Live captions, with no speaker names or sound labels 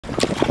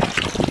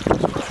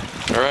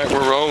All right,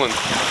 we're rolling.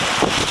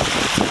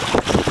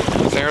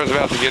 Sarah's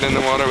about to get in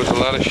the water with a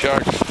lot of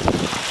sharks.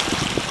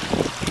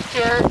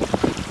 Sure.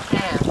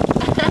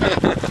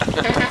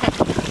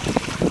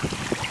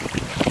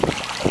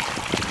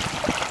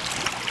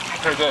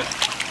 Very good.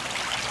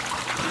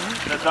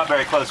 That's not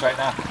very close right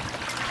now.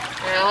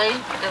 Really?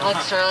 It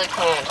looks really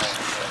close.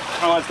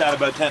 Oh, it's down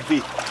about 10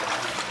 feet.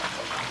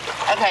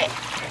 Okay.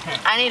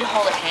 I need to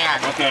hold a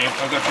hand. Okay,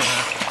 I'll go for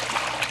that.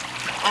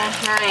 I'm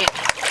sorry.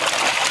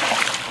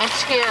 I'm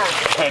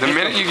scared. The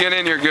minute you get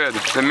in, you're good.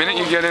 The minute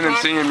you get in and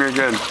see him, you're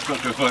good.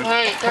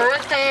 Wait, they're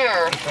right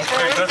there. They're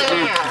right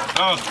there.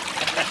 Oh.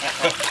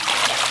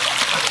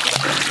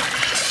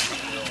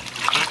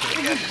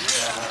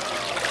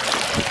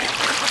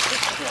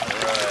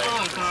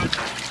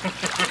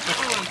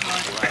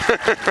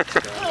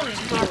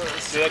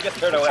 Dude, I just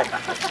turned away.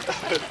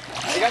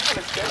 You guys kind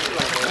of scared me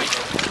like those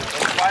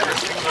spiders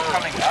things are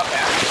coming up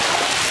at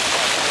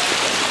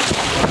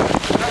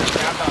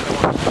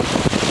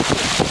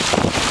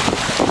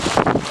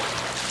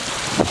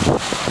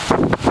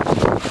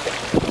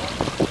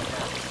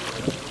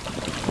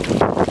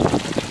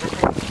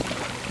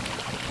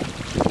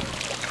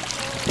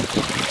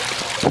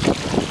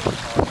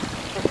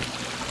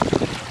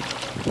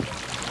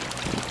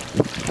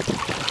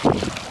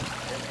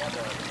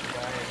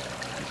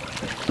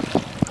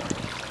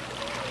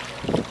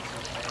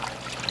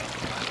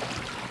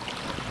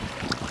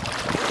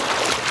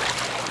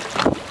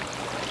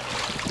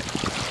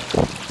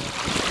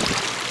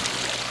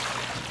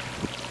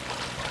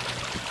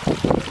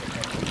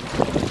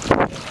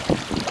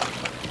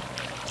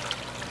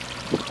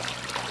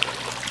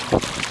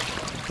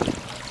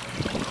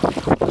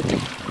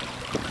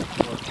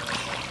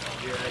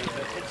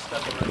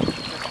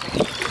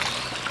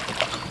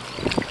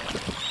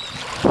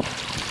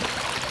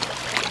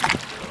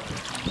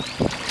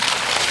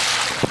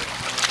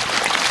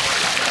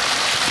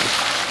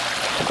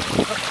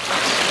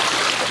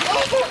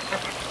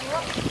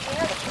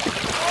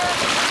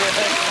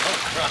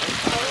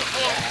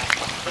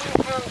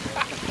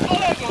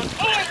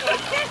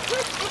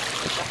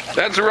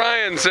That's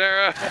Ryan,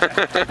 Sarah.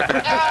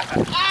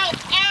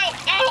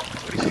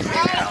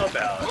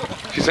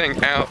 She's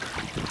saying out.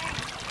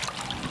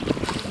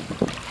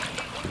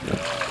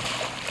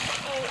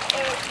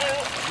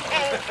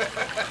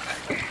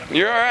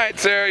 You're all right,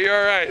 Sarah. You're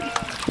all right.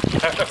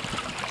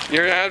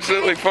 You're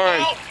absolutely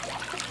fine.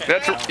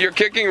 You're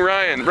kicking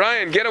Ryan.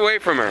 Ryan, get away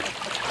from her.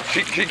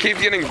 She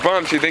keeps getting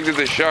bumped. She thinks it's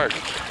a shark.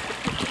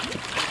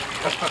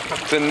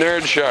 It's a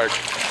nerd shark.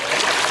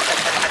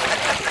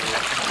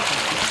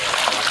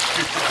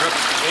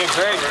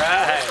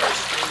 Right.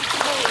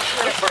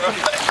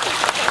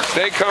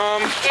 Stay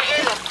calm.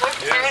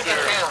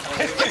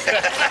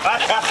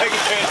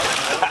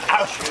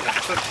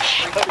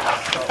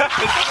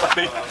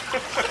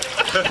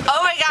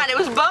 Oh my God, it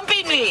was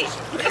bumping me.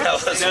 That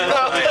was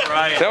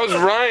Ryan. That was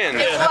Ryan.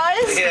 It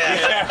was?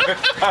 Yeah.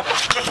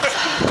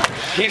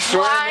 He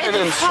swam in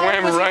and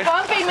swam was right.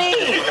 Bumping me.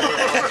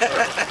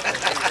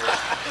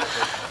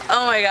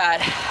 Oh my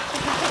God.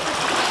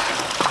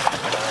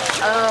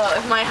 Oh,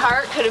 if my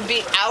heart could have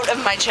beat out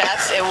of my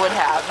chest, it would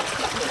have.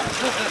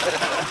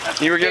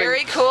 You were getting.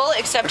 Very cool,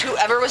 except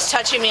whoever was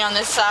touching me on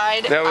this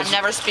side, I'm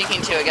never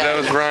speaking to again. That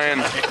was Ryan.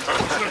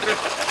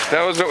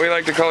 That was what we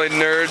like to call a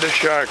nerd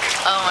shark.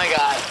 Oh my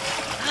God.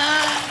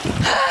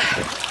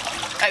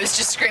 I was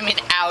just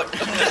screaming out.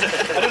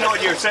 I didn't know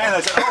what you were saying.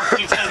 I said, oh,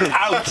 you said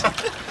out.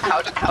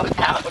 Out, out,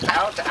 out,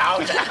 out,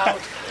 out,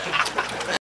 out.